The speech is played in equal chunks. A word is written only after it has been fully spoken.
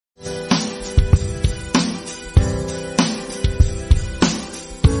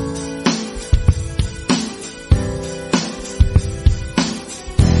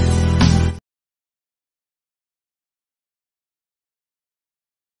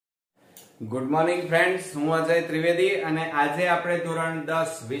Good morning friends, હું અજય ત્રિવેદી અને આજે આપણે ધોરણ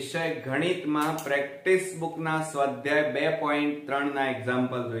 10 વિષય ગણિતમાં પ્રેક્ટિસ બુકના સ્વાધ્યાય 2.3 ના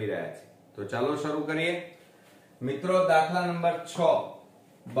એક્ઝામ્પલ જોઈ રહ્યા છીએ. તો ચાલો શરૂ કરીએ. મિત્રો, દાખલા નંબર 6,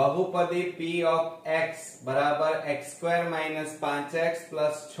 બહુપદી p of x બરાબર x2 5x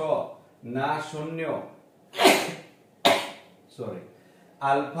 6 ના શૂન્યો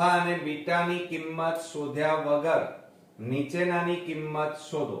આલ્ફા અને બીટાની કિંમત શોધ્યા વગર નીચેનાની કિંમત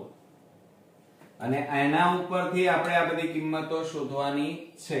શોધો. અને એના ઉપરથી આપણે આ બધી કિંમતો શોધવાની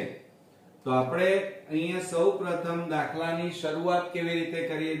છે. તો આપણે અહીંયા સૌપ્રથમ દાખલાની શરૂઆત કેવી રીતે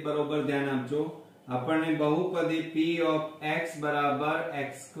કરીએ બરોબર ધ્યાન આપજો. આપણને બહુપદી p of x બરાબર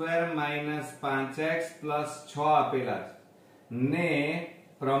x2 5x 6 આપેલા છે ને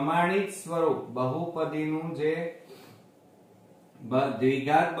પ્રમાણિત સ્વરૂપ બહુપદીનું જે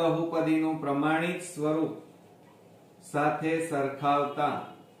દ્વિઘાત બહુપદીનું પ્રમાણિત સ્વરૂપ સાથે સરખાવતા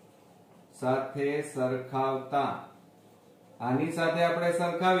આની સાથે આપણે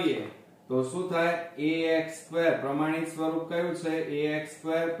સરખાવીએ તો શું થાય? ax2 પ્રમાણિત સ્વરૂપ કયું છે? ax2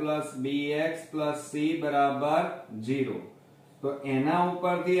 bx c બરાબર 0. તો એના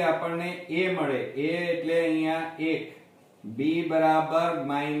ઉપરથી આપણને a મળે. a એટલે અહીંયા 1, b બરાબર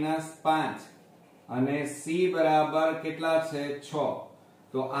 -5 અને c બરાબર કેટલા છે? 6.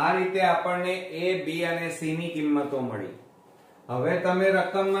 તો આ રીતે આપણને a, b અને c ની કિંમતો મળી. હવે તમે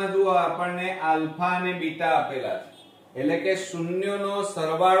રકમમાં જુઓ, આપણને આલ્ફા અને બીટા આપેલા છે, એટલે કે શૂન્યનો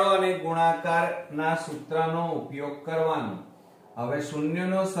સરવાળો અને ગુણાકારના સૂત્રનો ઉપયોગ કરવાનો. હવે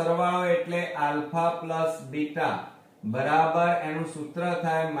શૂન્યનો સરવાળો એટલે આલ્ફા પ્લસ બીટા બરાબર એનું સૂત્ર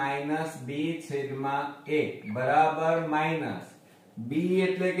થાય -b/a બરાબર માઈનસ b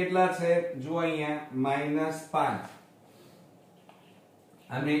એટલે કેટલા છે? જુઓ અહીંયા -5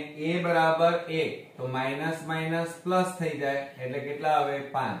 અને a બરાબર 1, તો માઈનસ માઈનસ પ્લસ થઈ જાય એટલે કેટલા આવે?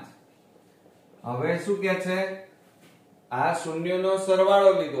 5. હવે શું કે છે? આ શૂન્યનો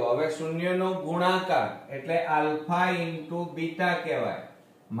સરવાળો લીધો. હવે શૂન્યનો ગુણાકાર એટલે આલ્ફા ઇન્ટુ બીટા કહેવાય,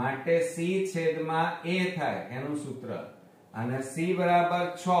 માટે c/a થાય એનું સૂત્ર. અને c બરાબર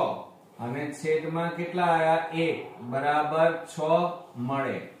 6 અને છેદમાં કેટલા આયા? 1 બરાબર 6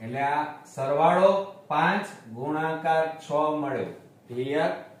 મળે. એટલે આ સરવાળો 5 ગુણાકાર 6 મળ્યો.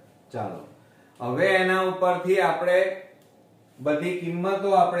 ક્લિયર? ચાલો હવે એના ઉપરથી આપણે બધી કિંમતો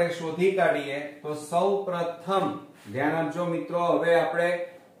આપણે શોધી કાઢીએ. તો સૌપ્રથમ ધ્યાન આપજો મિત્રો, હવે આપણે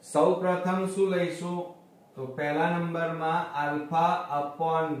સૌપ્રથમ શું લઈશું? તો પહેલા નંબરમાં alpha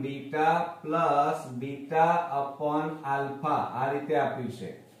upon beta plus beta upon alpha, આ રીતે આપ્યું છે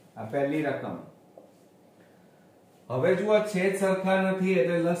આ પહેલી રકમ. હવે જુઓ, છેદ સરખા નથી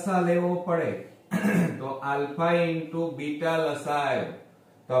એટલે લસા લેવો પડે. તો આલ્ફા ઇન્ટુ બીટા લસા આવ્યો.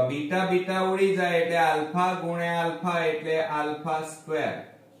 તો બીટા બીટા ઉડી જાય એટલે આલ્ફા ગુણ્યા આલ્ફા એટલે alpha square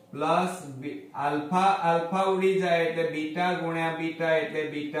plus alpha alpha ઉડી જાય એટલે બીટા ગુણ્યા બીટા એટલે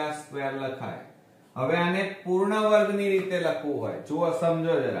બીટા સ્ક્વેર લખાય. હવે આને પૂર્ણ વર્ગની રીતે લખવું હોય, જુઓ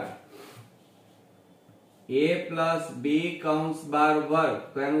સમજો જરા. a પ્લસ b કૌંસ બાર વર્ગ,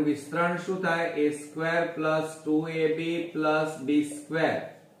 તો એનું વિસ્તરણ શું થાય? a² plus 2ab plus b square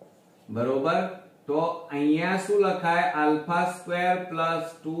બરોબર. તો અહીંયા શું લખાય? Alpha square plus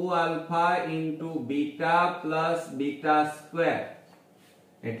 2 alpha into beta plus beta square,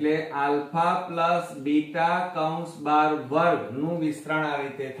 એટલે આલ્ફા પ્લસ બીટા કૌંસ બાર વર્ગ નું વિસ્તરણ આ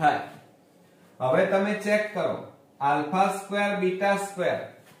રીતે થાય. હવે તમે ચેક કરો, આલ્ફા સ્ક્વેર બીટા સ્ક્વેર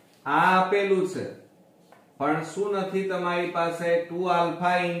આ આપેલું છે, પણ શું નથી તમારી પાસે? 2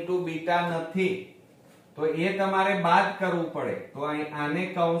 આલ્ફા ઇન્ટુ બીટા નથી, તો એ તમારે બાદ કરવું પડે. તો આને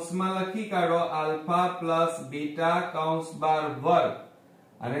કૌંસમાં લખી કાઢો, આલ્ફા પ્લસ બીટા કૌંસ બાર વર્ગ,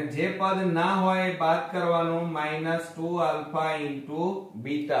 અને જે પદ ના હોય એ બાદ કરવાનું, -2 આલ્ફા ઇન્ટુ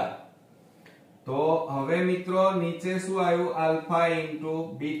બીટા. તો હવે મિત્રો નીચે શું આવ્યું? આલ્ફા ઇન્ટુ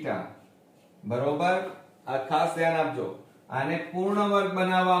બીટા બરોબર. આ ખાસ ધ્યાન આપજો. આને પૂર્ણ વર્ગ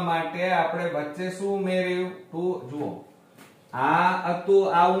બનાવવા માટે આપણે વચ્ચે શું ઉમેર્યું? 2. જુઓ, આ હતું,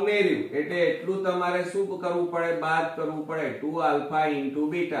 આ ઉમેર્યું એટલે એટલું તમારે શું કરવું પડે? બાદ કરવું પડે. 2 આલ્ફા ઇન્ટુ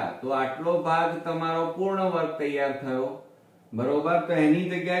બીટા. તો આટલો ભાગ તમારો પૂર્ણ વર્ગ તૈયાર થયો બરોબર. તો એની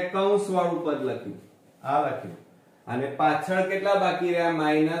જગ્યાએ કૌંસ વાળું પદ લખ્યું, આ લખ્યું. અને પાછળ કેટલા બાકી રહ્યા?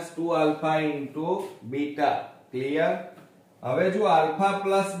 -2 આલ્ફા ઇન્ટુ બીટા. ક્લિયર? હવે જો આલ્ફા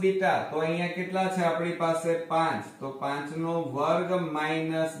પ્લસ બીટા, તો અહીંયા કેટલા છે આપણી પાસે? 5. તો 5 નો વર્ગ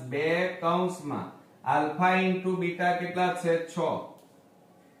 -2 કૌંસમાં આલ્ફા ઇન્ટુ બીટા કેટલા છે? 6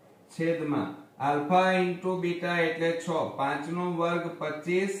 છેદમાં આલ્ફા ઇન્ટુ બીટા એટલે 6. 5 નો વર્ગ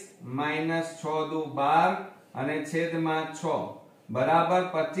 25 -6 દુ 12 અને છેદમાં 6 બરાબર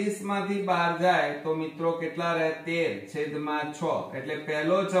 25 માંથી 12 જાય તો મિત્રો કેટલા રહે 13/6 એટલે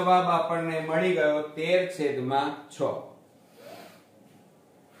પહેલો જવાબ આપણને મળી ગયો 13/6.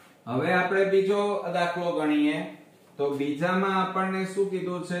 હવે આપણે બીજો દાખલો ગણીએ તો બીજામાં આપણને શું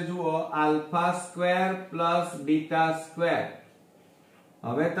કીધું છે જુઓ alpha square plus beta square.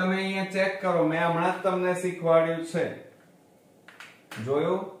 હવે તમે અહીંયા ચેક કરો, મેં હમણાં જ તમને શીખવાડ્યું છે,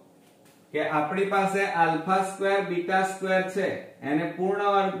 જોયું કે આપણી પાસે આલ્ફા સ્ક્વેર બીટા સ્ક્વેર છે, એને પૂર્ણ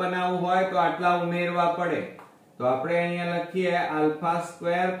વર્ગ બનાવવું હોય તો આટલા ઉમેરવા પડે. તો આપણે અહીંયા લખીએ alpha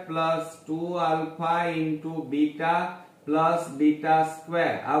square plus 2 alpha into beta plus beta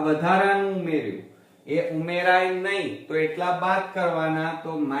square. આ વધારાનું ઉમેર્યું, એ ઉમેરાય નહીં તો એટલા બાદ કરવાના,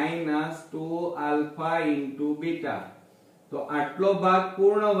 તો માઈનસ 2 આલ્ફા ઇન્ટુ બીટા. તો આટલો ભાગ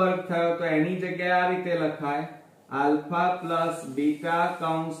પૂર્ણ વર્ગ થયો તો એની જગ્યાએ આ રીતે લખાય આલ્ફા પ્લસ બીટા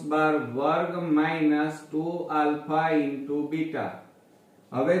કૌંસ બાર વર્ગ માઈનસ 2 આલ્ફા ઇન્ટુ બીટા.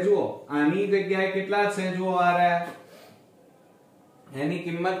 હવે જુઓ આની જગ્યાએ કેટલા છે, જુઓ આ રહ્યા, એની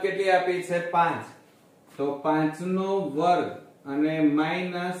કિંમત કેટલી આપી છે 5, તો 5 નો વર્ગ અને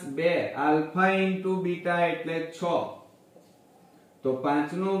માઈનસ 2 આલ્ફા ઇન્ટુ બીટા એટલે 6, તો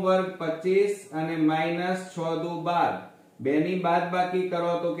 5 નો વર્ગ 25 અને માઈનસ 6 દુ 12, બે ની બાદબાકી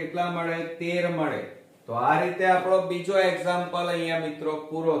કરો તો કેટલા મળે 13 મળે. તો આ રીતે આપણો બીજો એક્ઝામ્પલ અહીંયા મિત્રો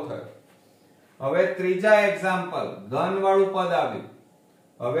પૂરો થયો. હવે ત્રીજા એક્ઝામ્પલ ઘન વાળું પદ આવ્યું.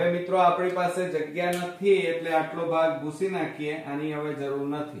 હવે મિત્રો આપણી પાસે જગ્યા નથી એટલે આટલો ભાગ ભૂસી નાખીએ, આની હવે જરૂર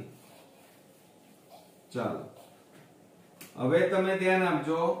નથી. ચાલો હવે તમે ધ્યાન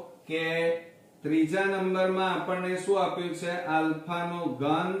આપજો કે ત્રીજા નંબરમાં આપણને શું આપ્યું છે આલ્ફા નો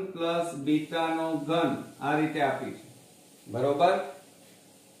ઘન પ્લસ બીટા નો ઘન, આ રીતે આપ્યું છે, બરોબર.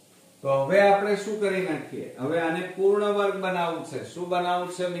 તો હવે આપણે શું કરી નાખીએ, હવે આને પૂર્ણ વર્ગ બનાવવું છે. શું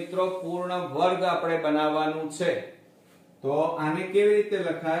બનાવવું છે મિત્રો, પૂર્ણ વર્ગ આપણે બનાવવાનું છે. તો આને કેવી રીતે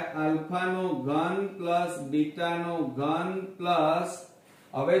લખાય, આલ્ફા નો ઘન પ્લસ બીટા નો ઘન પ્લસ,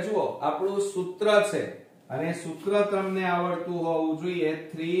 હવે જુઓ આપણું સૂત્ર છે અને સૂત્ર તમને આવડતું હોવું જોઈએ,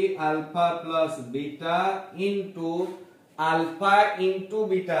 3 alpha plus beta into alpha into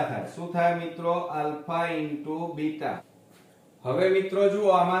beta થાય. શું થાય મિત્રો, આલ્ફા ઇન્ટુ બીટા. હવે મિત્રો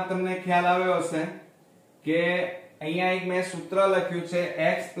જુઓ આમાં તમને ખ્યાલ આવ્યો હશે કે અહીંયા એક મેં સૂત્ર લખ્યું છે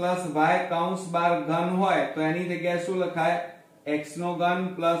x પ્લસ y કૌંસ બાર ઘન હોય તો એની જગ્યાએ શું લખાય, x નો ઘન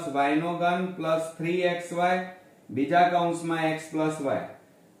પ્લસ y નો ઘન પ્લસ 3xy બીજા કૌંસમાં x પ્લસ y.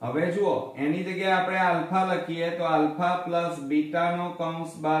 હવે જુઓ એની જગ્યાએ આપણે આલ્ફા લખીએ તો આલ્ફા પ્લસ બીટા નો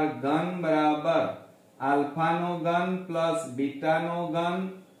કૌંસ બાર ઘન બરાબર આલ્ફા નો ઘન પ્લસ બીટા નો ઘન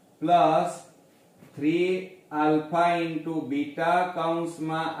પ્લસ 3 આલ્ફા ઇન્ટુ બીટા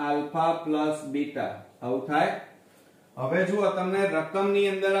કૌંસમાં આલ્ફા પ્લસ બીટા, આવું થાય. હવે જુઓ તમને રકમની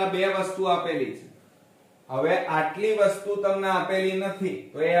અંદર આ બે વસ્તુ આપેલી છે. હવે આટલી વસ્તુ તમને આપેલી નથી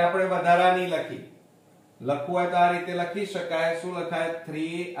તો એ આપણે વધારાની લખી, લખવું હોય તો આ રીતે લખી શકાય. શું લખાય,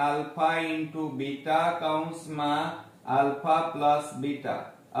 3 આલ્ફા ઇન્ટુ બીટા કૌંસમાં આલ્ફા પ્લસ બીટા,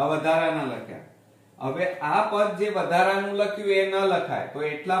 આ વધારાના લખ્યા. હવે આ પદ જે વધારાનું લખ્યું એ ન લખાય તો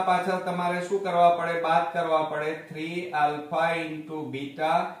એટલા પાછળ તમારે શું કરવા પડે, બાદ કરવા પડે. 3 આલ્ફા ઇન્ટુ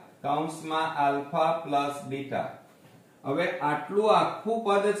બીટા કૌંસમાં આલ્ફા પ્લસ બીટા. હવે આટલું આખું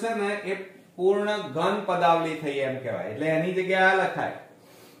પદ છે ને એ પૂર્ણ ઘન પદાવલી થઈ એમ કહેવાય, એટલે એની જગ્યાએ આ લખાય.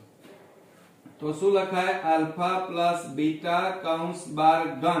 તો શું લખાય, આલ્ફા પ્લસ બીટા કૌંસ બાર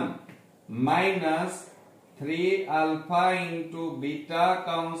ઘન માઈનસ 3 આલ્ફા ઇન્ટુ બીટા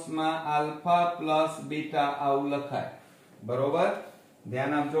કૌંસમાં આલ્ફા પ્લસ બીટા, આવું લખાય, બરોબર.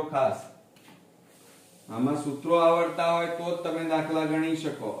 ધ્યાન આપજો ખાસ, આમાં સૂત્રો આવડતા હોય તો જ તમે દાખલા ગણી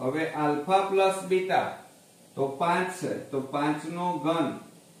શકો. હવે આલ્ફા પ્લસ બીટા તો 5 છે તો 5 નો ઘન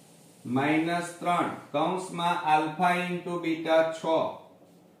માઈનસ 3 કૌંસમાં આલ્ફા ઇન્ટુ બીટા 6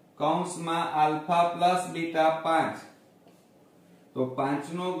 કૌંસમાં આલ્ફા પ્લસ બીટા 5, તો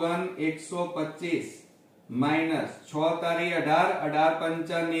 5 નો ઘન 125 માઈનસ 6 તારી 18, 18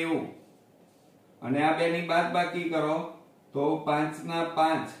 પંચા 90 અને આ બે ની બાદબાકી કરો તો 5 ના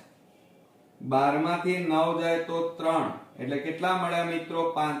 5, 12 માંથી 9 જાય તો 3, એટલે કેટલા મળ્યા મિત્રો,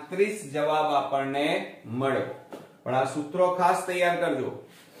 35 જવાબ આપણને મળ્યો. પણ આ સૂત્રો ખાસ તૈયાર કરજો.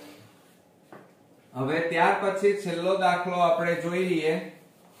 હવે ત્યાર પછી છેલ્લો દાખલો આપણે જોઈ લઈએ.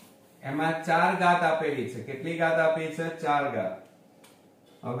 એમાં 4 ઘાત આપેલી છે. કેટલી ઘાત આપી છે, 4 ઘાત.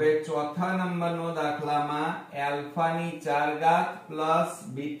 હવે ચોથા નંબરનો દાખલામાં આલ્ફા ની 4 ઘાત પ્લસ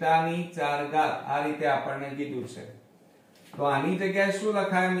બીટા ની 4 ઘાત આ રીતે આપણને કીધું છે. તો આની જગ્યાએ શું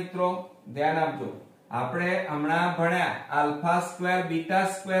લખાય મિત્રો, ધ્યાન આપજો. આપણે હમણાં ભણ્યા આલ્ફા સ્ક્વેર બીટા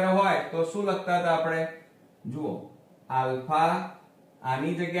સ્ક્વેર હોય તો શું લખતા હતા આપણે, જુઓ આલ્ફા,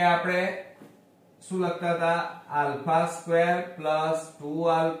 આની જગ્યાએ આપણે શું લખતા હતા alpha square plus 2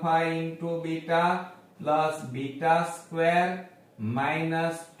 alpha into beta plus beta square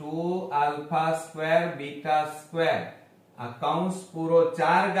minus 2 alpha square beta square. આ કૌંસ પૂરો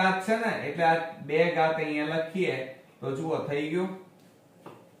 4 ઘાત છે ને એટલે આ 2 ઘાત અહીંયા લખીએ તો જુઓ થઈ ગયું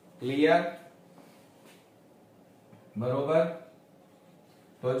ક્લિયર બરોબર.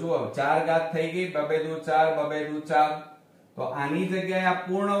 તો જુઓ 4 ઘાત થઈ ગઈ 2 દુ 4 2 દુ 4. તો આની જગ્યાએ આ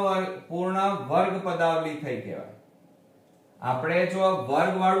પૂર્ણ વર્ગ પદાવલી થઈ કહેવાય. આપણે જો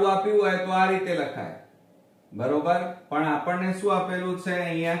વર્ગ વાળું આપ્યું હોય તો આ રીતે લખાય બરોબર, પણ આપણને શું આપેલું છે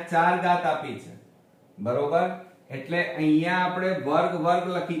અહીંયા 4 ઘાત આપી છે બરોબર, એટલે અહીંયા આપણે વર્ગ વર્ગ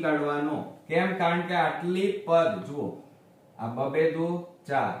લખી કાઢવાનો. કેમ? કારણ કે આટલી પદ જુઓ આ 2 દુ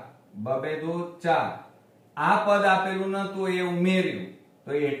 4 2 દુ 4 આ પદ આપેલું નતું એ ઉમેર્યું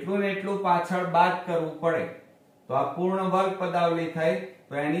તો એટલું ને એટલું પાછળ બાદ કરવું પડે તો આ પૂર્ણ વર્ગ પદાવલી થઈ.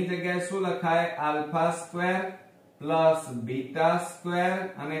 તો એની જગ્યાએ શું લખાય alpha square plus beta square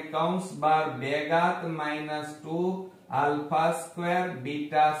અને કૌંસ બાર 2 ઘાત minus 2 alpha square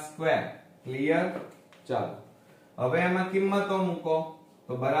beta square. Clear? ચાલો હવે એમાં કિંમતો મૂકો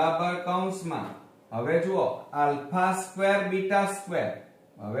તો બરાબર કૌંસમાં હવે જુઓ આલ્ફા સ્ક્વેર બીટા સ્ક્વેર.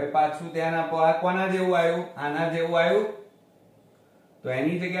 હવે પાછું ધ્યાન આપો આ કોના જેવું આવ્યું આના જેવું આવ્યું તો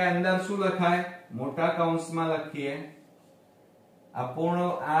એની જગ્યાએ અંદર શું લખાય મોટા કૌંસમાં લખીએ આ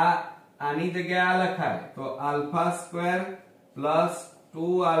પૂર્ણ આની જગ્યાએ આ લખાય તો alpha square plus 2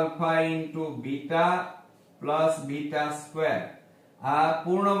 alpha into beta plus beta square. આ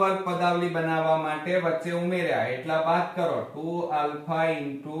પૂર્ણ વર્ગ પદાવલી બનાવવા માટે વચ્ચે ઉમેર્યા એટલા બાદ કરો 2 આલ્ફા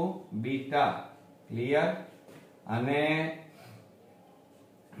ઇન્ટુ બીટા. ક્લિયર? અને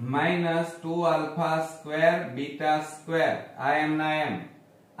minus 2 alpha square beta square આ એમ ના એમ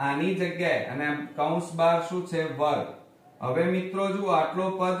આની જગ્યાએ અને કૌંસ બાર શું છે વર્ગ. હવે મિત્રો જુઓ આટલો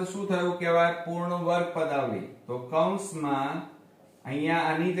પદ શું થયું કહેવાય પૂર્ણ વર્ગ પદાવલી. તો કૌંસમાં અહીંયા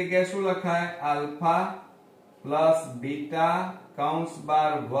આની જગ્યાએ શું લખાય આલ્ફા પ્લસ બીટા કૌંસ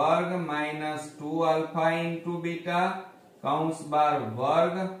બાર વર્ગ માઇનસ 2 આલ્ફા ઇન્ટુ બીટા કૌંસ બાર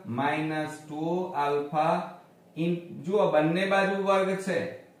વર્ગ માઇનસ 2 આલ્ફા. જુઓ બંને બાજુ વર્ગ છે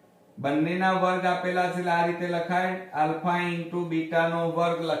બંનેના વર્ગ આપેલા છે એટલે આ રીતે લખાય આલ્ફા ઇન્ટુ બીટા નો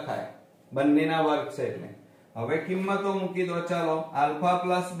વર્ગ લખાય બંનેના વર્ગ છે એટલે. હવે કિંમતો મૂકી દો ચાલો આલ્ફા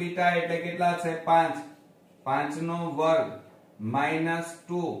પ્લસ બીટા એટલે કેટલા છે 5 5 નો વર્ગ માઇનસ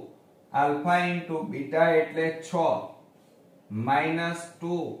 2 આલ્ફા ઇન્ટુ બીટા એટલે 6 માઇનસ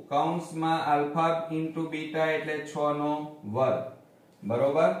 2 કૌંસમાં આલ્ફા ઇન્ટુ બીટા એટલે 6 નો વર્ગ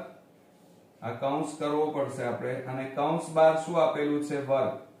બરોબર. આ કૌંસ કરવો પડશે આપણે અને કૌંસ બાર શું આપેલું છે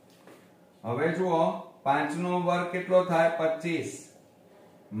વર્ગ. હવે જુઓ 5 નો વર્ગ કેટલો થાય 25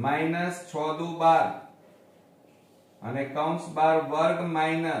 માઇનસ 6 દુ 12 અને કૌંસ બાર વર્ગ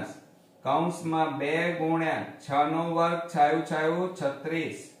માઇનસ કૌંસમાં 2 ગુણ્યા 6 નો વર્ગ છાયું છાયું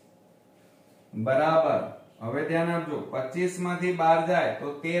 36 બરાબર. હવે ધ્યાન આપજો 25 માંથી 12 જાય તો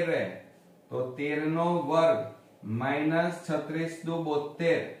 13 રહે તો 13 નો વર્ગ માઇનસ 36 દુ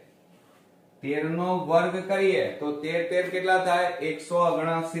 72 13 નો વર્ગ કરીએ તો 13 કેટલા થાય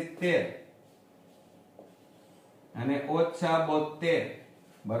 169 અને ઓછા 72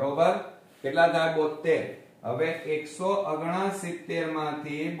 બરોબર કેટલા થાય 72. હવે 169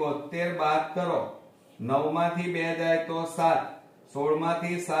 માંથી 72 બાદ કરો 9 માંથી 2 જાય તો 7 16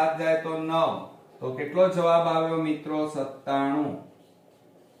 માંથી 7 જાય તો 9 તો કેટલો જવાબ આવ્યો મિત્રો 97.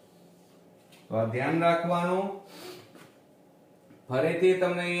 તો આ ધ્યાન રાખવાનું. ફરીથી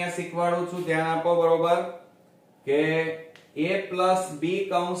તમને અહીંયા શીખવાડું છું ધ્યાન આપો બરોબર કે a પ્લસ b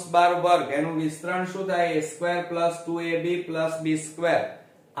કૌંસ બાર વર્ગ એનું વિસ્તરણ શું થાય a square plus 2ab plus b square.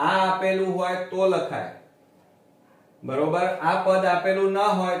 આ આપેલું હોય તો લખાય બરોબર. આ પદ આપેલું ના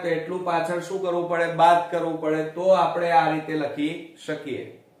હોય તો એટલું પાછળ શું કરવું પડે બાદ કરવું પડે તો આપણે આ રીતે લખી શકીએ.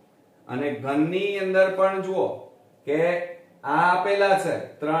 અને ઘનની અંદર પણ જુઓ કે આ આપેલા છે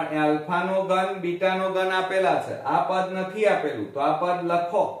 3 આલ્ફા નો ઘન બીટા નો ઘન આપેલા છે આ પદ નથી આપેલું તો આ પદ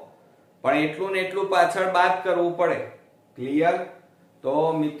લખો પણ એટલું ને એટલું પાછળ બાદ કરવું પડે. ક્લિયર? તો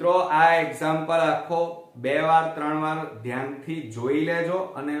મિત્રો આ એક્ઝામ્પલ આખો 2 વાર 3 વાર ધ્યાનથી જોઈ લેજો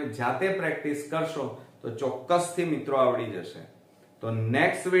અને જાતે પ્રેક્ટિસ કરશો તો ચોક્કસથી મિત્રો આવડી જશે. તો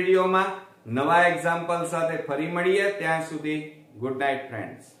નેક્સ્ટ વિડીયોમાં નવા એક્ઝામ્પલ સાથે ફરી મળીએ. ત્યાં સુધી ગુડ નાઇટ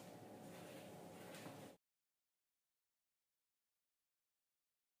ફ્રેન્ડ્સ.